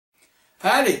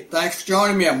Howdy, thanks for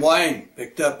joining me. I'm Wayne.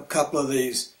 Picked up a couple of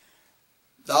these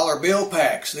dollar bill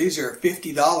packs. These are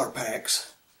 $50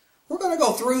 packs. We're going to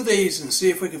go through these and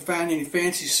see if we can find any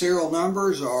fancy serial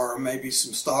numbers or maybe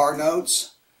some star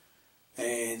notes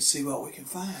and see what we can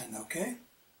find, okay?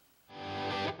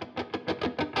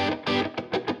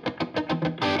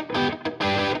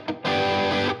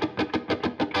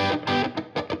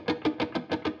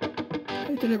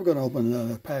 Today we're going to open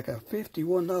another pack of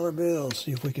 $51 bills,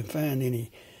 see if we can find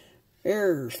any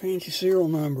errors, fancy serial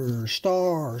numbers,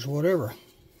 stars, whatever.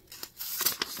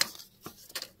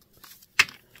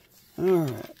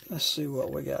 Alright, let's see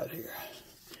what we got here.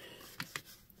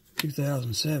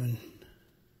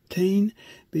 2017.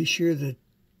 Be sure that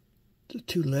the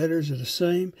two letters are the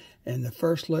same and the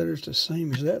first letter is the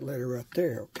same as that letter right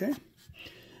there, okay?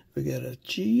 We got a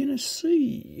G and a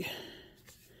C.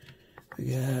 We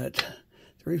got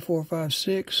 3, 4, 5,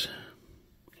 6.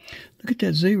 Look at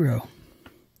that 0.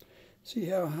 See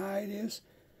how high it is?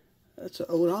 That's an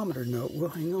odometer note. We'll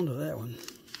hang on to that one.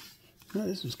 Oh,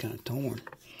 this is kind of torn.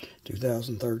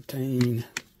 2013.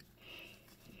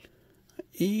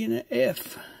 E and an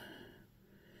F.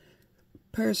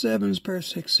 Pair of 7s, pair of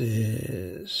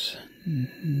 6s.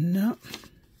 No.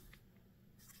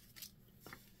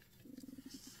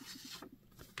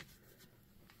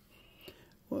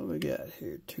 What do we got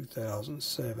here?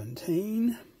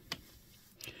 2017.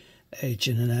 H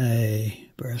and an A.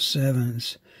 Pair of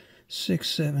 7s. 6,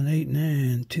 7, 8,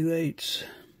 9. 2 8s.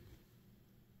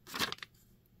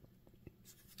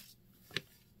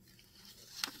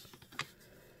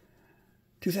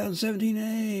 $2017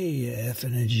 A. F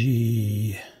and a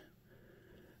G.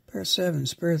 Pair of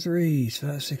 7s. Pair of 3s.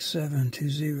 5, 6, 7. 2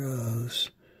 zeros.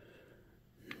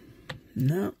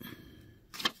 No.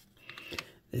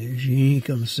 There's your ink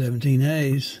on the 17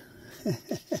 A's.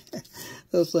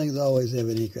 Those things always have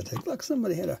an ink. I think, look,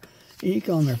 somebody had a ink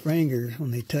on their fingers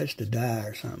when they touched a die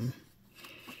or something.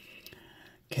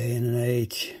 K and an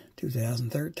H,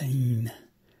 2013.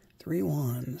 3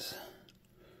 1s.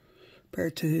 Pair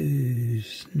of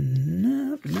 2s.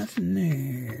 Nope, nothing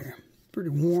there. Pretty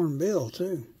worn bill,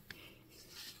 too.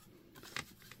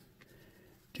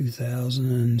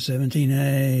 2017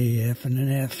 A, F and an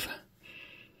F.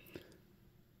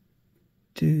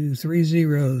 2 3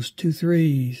 zeros, 2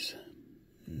 3s.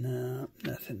 No,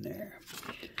 nothing there.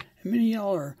 How many of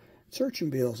y'all are searching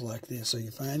bills like this? Are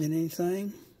you finding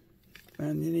anything?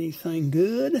 Finding anything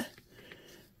good?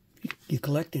 You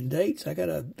collecting dates? I got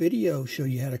a video show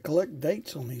you how to collect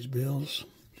dates on these bills.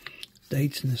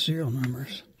 Dates and the serial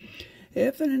numbers.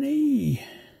 F and an E.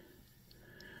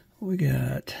 We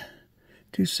got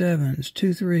 2 7s, 2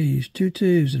 3s, 2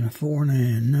 2s, and a 4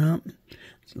 9. Nope.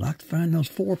 I like to find those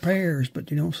 4 pairs, but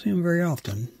you don't see them very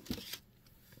often.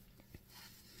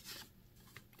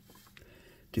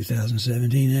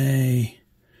 2017 A,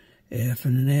 F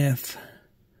and an F,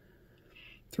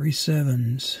 3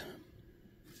 7s.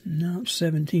 No,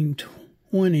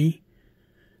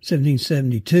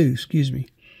 1772, excuse me.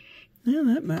 Now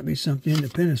that might be something,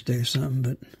 Independence Day or something,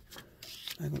 but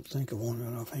I don't think of one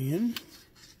right offhand.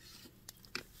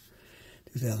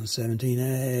 2017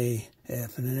 A,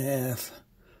 F and an F.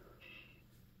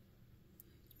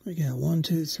 We got 1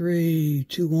 2 3,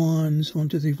 2 1s, 1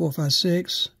 2 3 4 5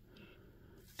 6,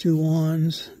 2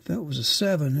 1s. If that was a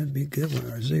 7, that'd be a good one,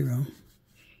 or a 0.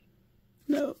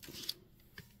 Nope.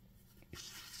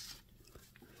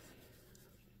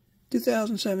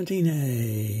 2017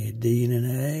 A, D and an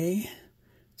A,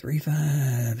 3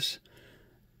 5s,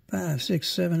 5 6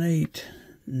 7 8.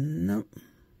 Nope.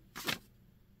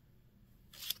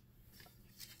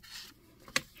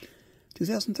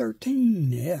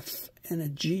 2013 F and a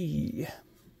G.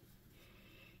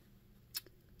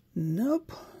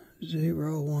 Nope.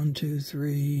 0 1 2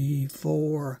 3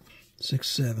 4 6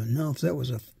 7. No, if that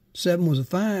was a 7 was a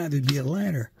 5, it'd be a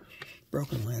ladder.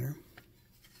 Broken ladder.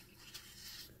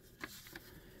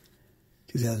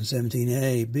 2017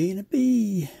 A, B and a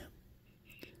B.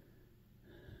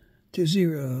 2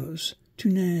 zeros, 2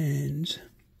 9s.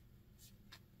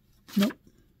 Nope.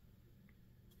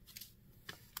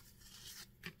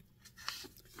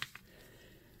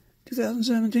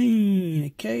 2017, a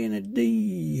K and a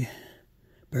D.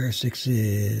 Pair of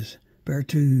 6s, pair of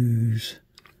 2s.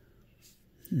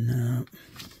 No.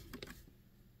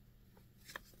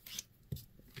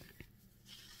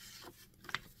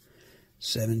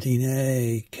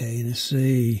 $17A, K and a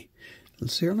C. The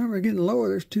serial number getting lower.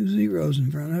 There's 2 zeros in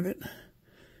front of it.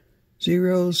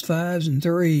 0s, 5s, and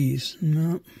 3s.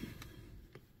 No.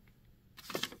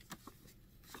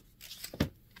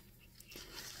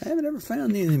 I haven't ever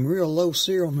found any of them real low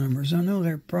serial numbers. I know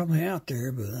they're probably out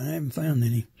there, but I haven't found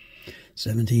any.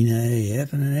 17A,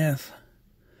 F and an F.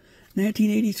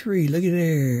 1983, look at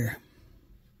there.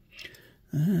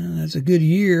 That's a good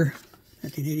year,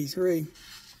 1983.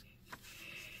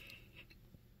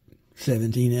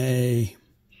 17A,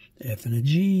 F and a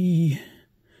G.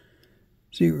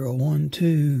 0, 1,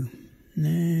 2,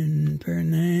 9, pair of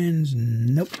nines,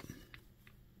 nope.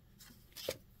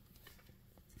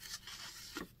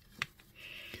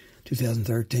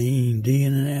 (2013) D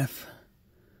and an F.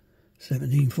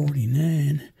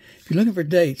 1749. If you're looking for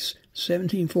dates,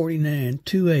 1749,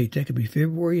 2/8, that could be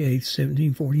February 8th,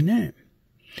 1749.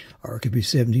 Or it could be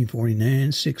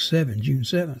 1749, 6/7, June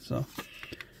 7th. So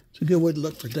it's a good way to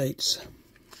look for dates.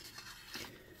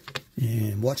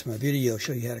 And watch my video,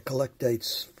 show you how to collect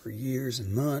dates for years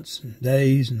and months and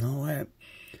days and all that.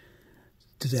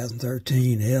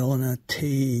 2013, L and a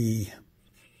T.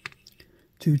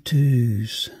 2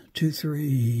 2s, 2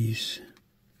 3s.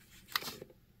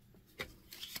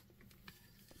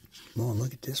 Come on,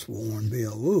 look at this worn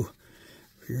bill. Woo,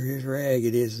 sure is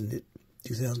ragged, isn't it?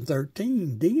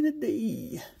 2013, D and a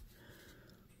D.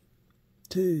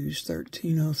 2s,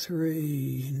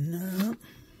 1303. No.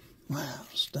 Wow,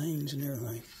 stains and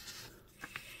everything.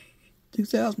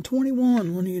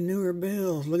 2021, one of your newer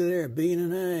bills. Look at there, B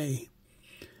and an A.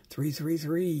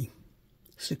 333.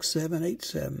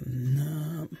 6787.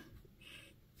 No.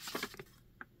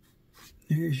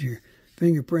 There's your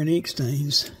fingerprint ink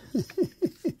stains.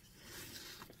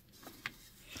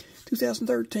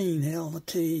 2013, L and a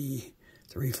T.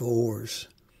 3 4s.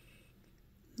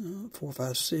 4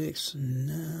 5 6.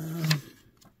 No.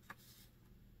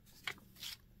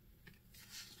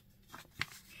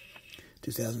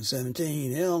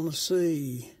 2017, L and a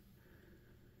C.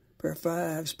 Pair of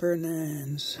 5s, pair of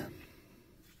 9s.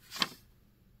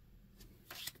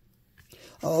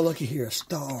 Oh, looky here, a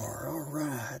star. All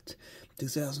right.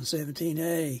 2017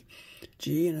 A,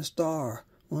 G and a star.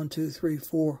 1, 2, 3,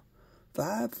 4,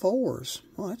 5 4s.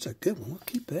 Oh, that's a good one. We'll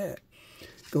keep that.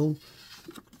 Go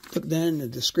look down in the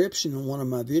description on one of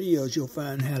my videos. You'll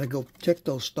find how to go check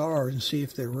those stars and see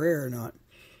if they're rare or not.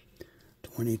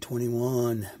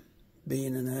 2021, B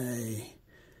and an A.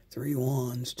 3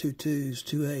 1s, 2 2s,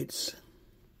 2 8s.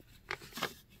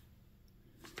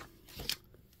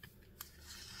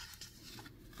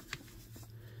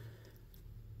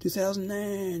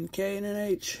 2009, K and an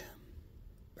H.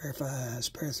 Pair of 5s,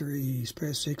 pair of 3s, pair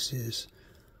of 6s.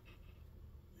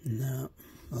 No.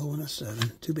 O and a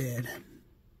 7. Too bad.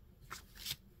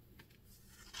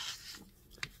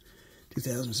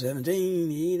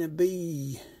 2017, E and a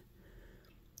B.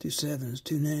 2 7s,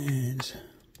 2 9s.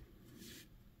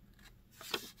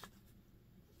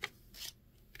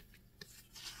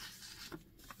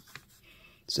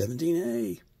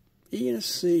 17A, E and a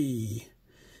C.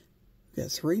 Got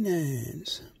 3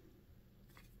 9s.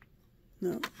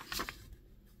 No.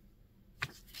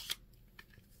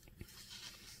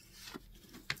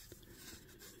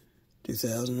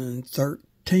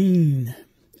 2013,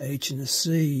 H and a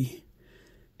C.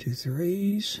 2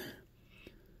 3s.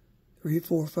 3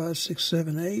 4 5 6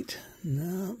 7 8.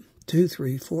 No. 2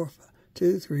 3 4 5.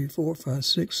 2 3 4 5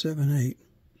 6 7 8.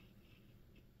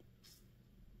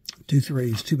 2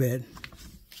 3s. Too bad.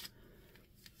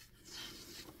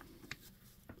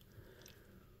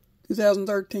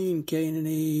 2013, K and an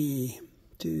E.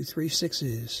 2 3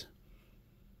 6s.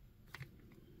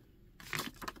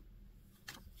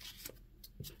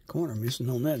 Corner missing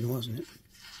on that, wasn't it?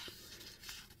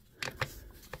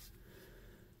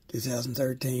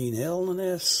 2013, L and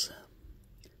S.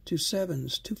 2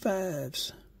 7s, 2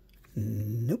 5s.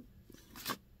 Nope.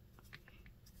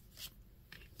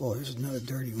 Boy, there's another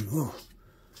dirty one. Whoa.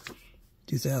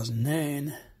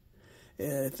 2009,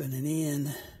 F and an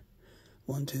N.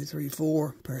 1 2 3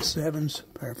 4. Pair of 7s,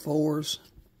 pair of 4s.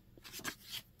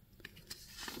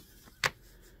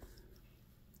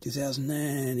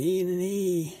 2009, E and an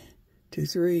E. 2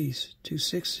 3s, 2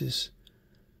 6s,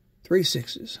 3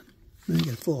 6s. You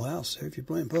got a full house there if you're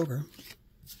playing poker.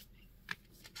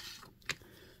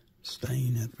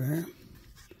 Stain up there.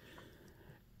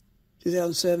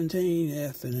 2017,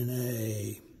 F and an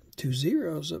A. 2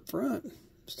 zeros up front.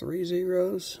 It's 3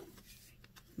 zeros.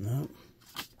 Nope.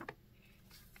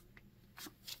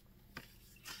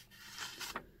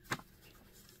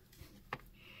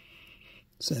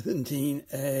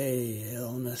 $17A,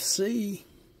 L and a C.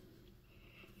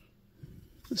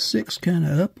 The 6 kind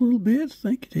of up a little bit. I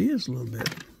think it is a little bit.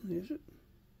 Is it?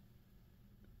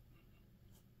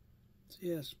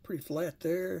 Yeah, it's pretty flat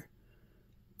there.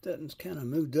 That's kind of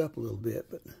moved up a little bit,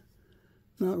 but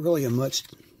not really much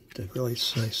to really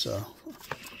say so.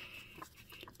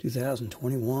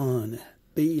 2021,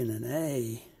 B and an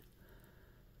A.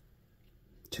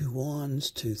 2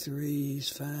 1s, 2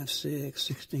 3s, 5 6,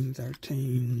 16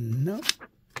 13. Nope.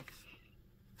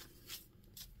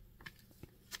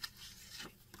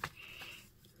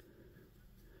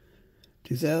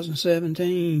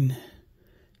 (2017)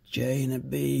 J and a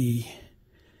B,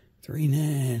 3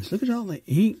 9s. Look at all the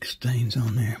ink stains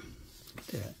on there.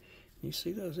 Look at that. You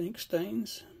see those ink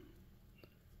stains?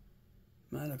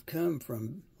 Might have come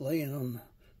from laying on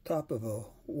top of a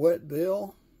wet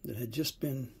bill that had just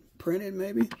been printed,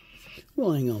 maybe.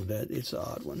 We'll hang on to that. It's an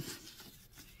odd one.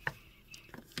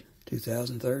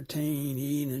 2013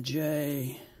 E and a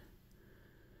J,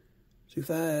 2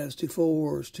 5s, 2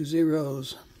 4s, 2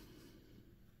 0s.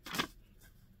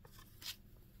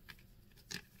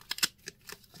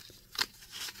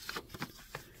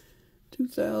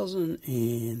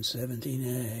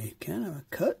 2017A, kind of a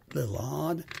cut, a little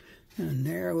odd, kind of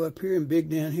narrow up here and big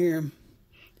down here.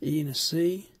 E and a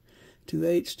C, 2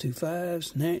 8s, 2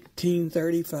 5s,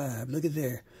 1935. Look at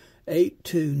there,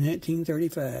 8-2,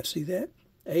 1935. See that?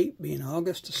 8 being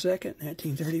August the 2nd,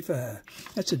 1935.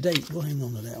 That's a date. We'll hang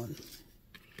on to that one.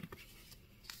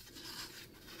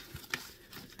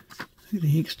 Look at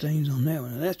the ink stains on that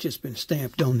one. Now, that's just been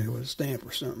stamped on there with a stamp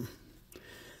or something.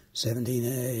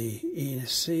 17A, E and a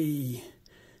C,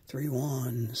 3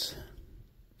 1s.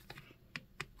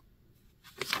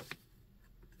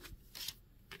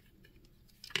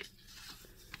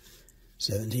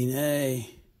 (17A),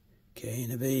 K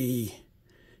and a B,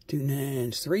 2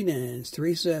 9s, 3 9s,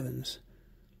 3 7s.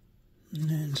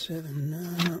 9 7,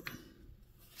 no.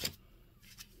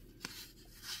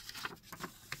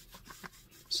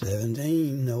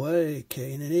 17, no way,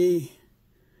 K and an E.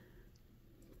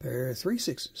 Pair of 3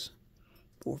 6s.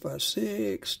 4 5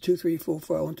 6, 2 3 4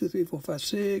 5, 1 2 3 4 5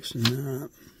 6. No.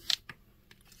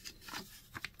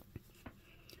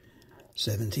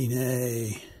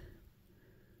 17A.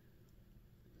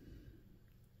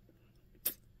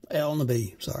 L and a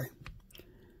B, sorry.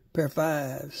 Pair of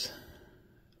 5s.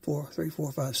 4 3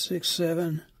 4 5 6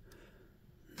 7.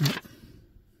 No.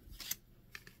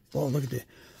 Oh, look at the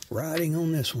writing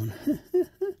on this one.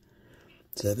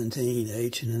 17,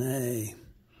 H and an A.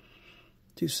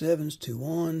 2 7s, 2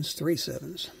 1s, 3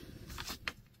 7s.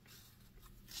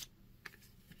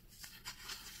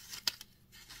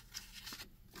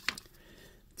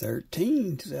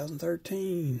 (13)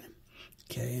 2013,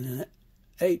 K and an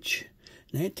H,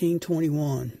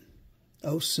 1921,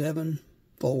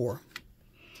 07-4.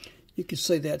 You could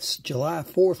say that's July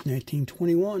 4th,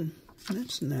 1921.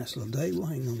 That's a nice little date. We'll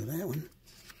hang on to that one.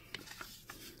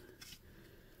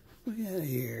 Look at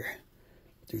here.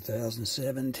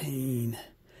 2017,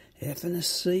 F and a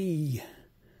C,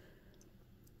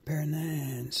 pair of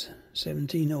 9s,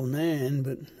 1709,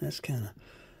 but that's kind of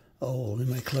old.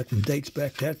 Anybody collecting dates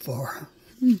back that far?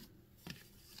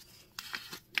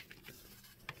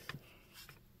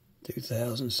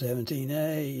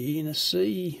 2017A, E and a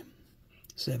C,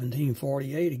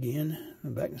 1748 again,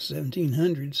 back in the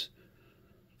 1700s.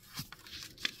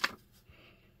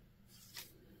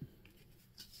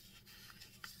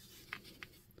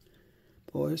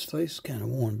 Boy, his face is kind of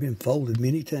worn, been folded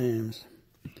many times.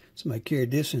 Somebody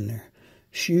carried this in their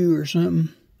shoe or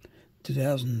something.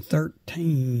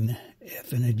 2013,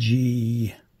 F and a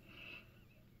G,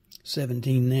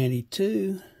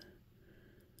 1792,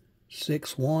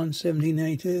 6 1,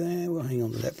 1792. We'll hang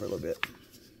on to that for a little bit.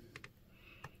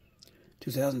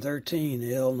 2013,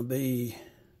 L and a B,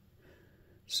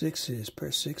 6s, pair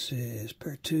of 6s,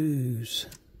 pair of 2s.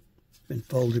 Been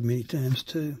folded many times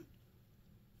too.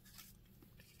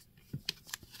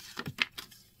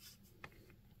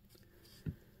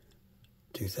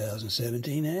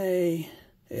 2017A,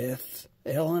 F,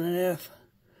 L and an F,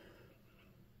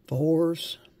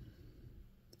 4s,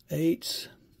 8s,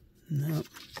 nope.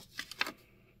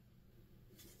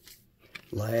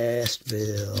 Last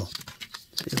bill.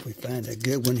 See if we find a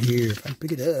good one here, if I can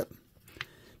pick it up.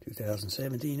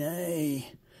 2017A,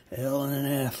 L and an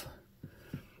F.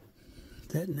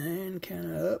 That 9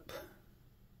 kind of up.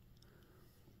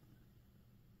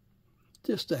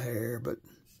 Just a hair, but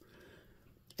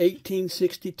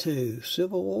 1862,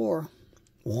 Civil War,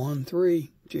 1-3,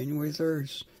 January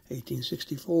 3rd,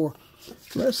 1864.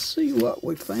 Let's see what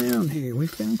we found here. We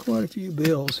found quite a few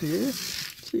bills here.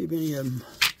 See if any of them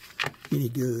any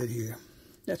good here.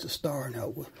 That's a star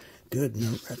note. Good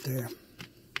note right there.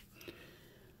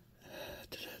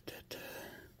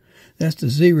 That's the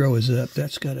 0 is up.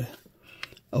 That's got a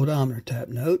odometer type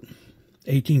note.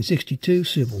 1862,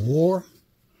 Civil War.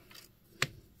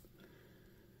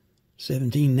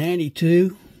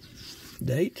 1792,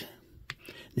 date,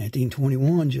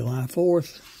 1921, July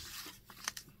 4th,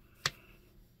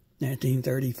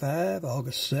 1935,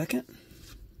 August 2nd,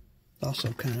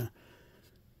 Also kind of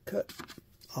cut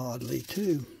oddly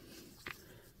too.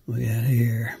 We got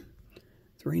here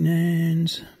 3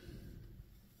 9s.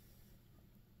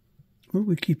 What do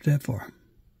we keep that for?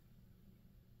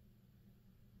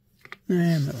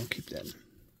 Nah, I'm not going to keep that.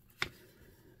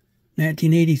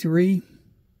 1983.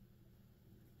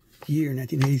 Year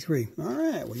 1983. All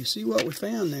right, well, you see what we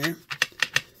found there.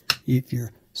 If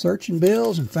you're searching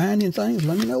bills and finding things,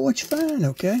 let me know what you find,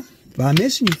 okay? If I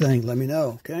miss anything, let me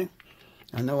know, okay?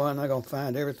 I know I'm not going to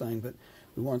find everything, but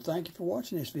we want to thank you for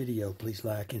watching this video. Please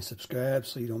like and subscribe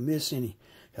so you don't miss any.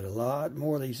 Got a lot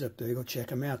more of these up there. Go check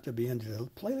them out. They'll be under the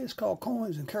playlist called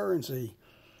Coins and Currency.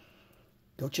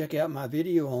 Go check out my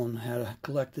video on how to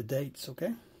collect the dates,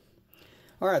 okay?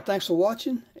 All right, thanks for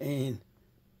watching, and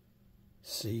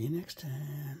see you next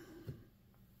time.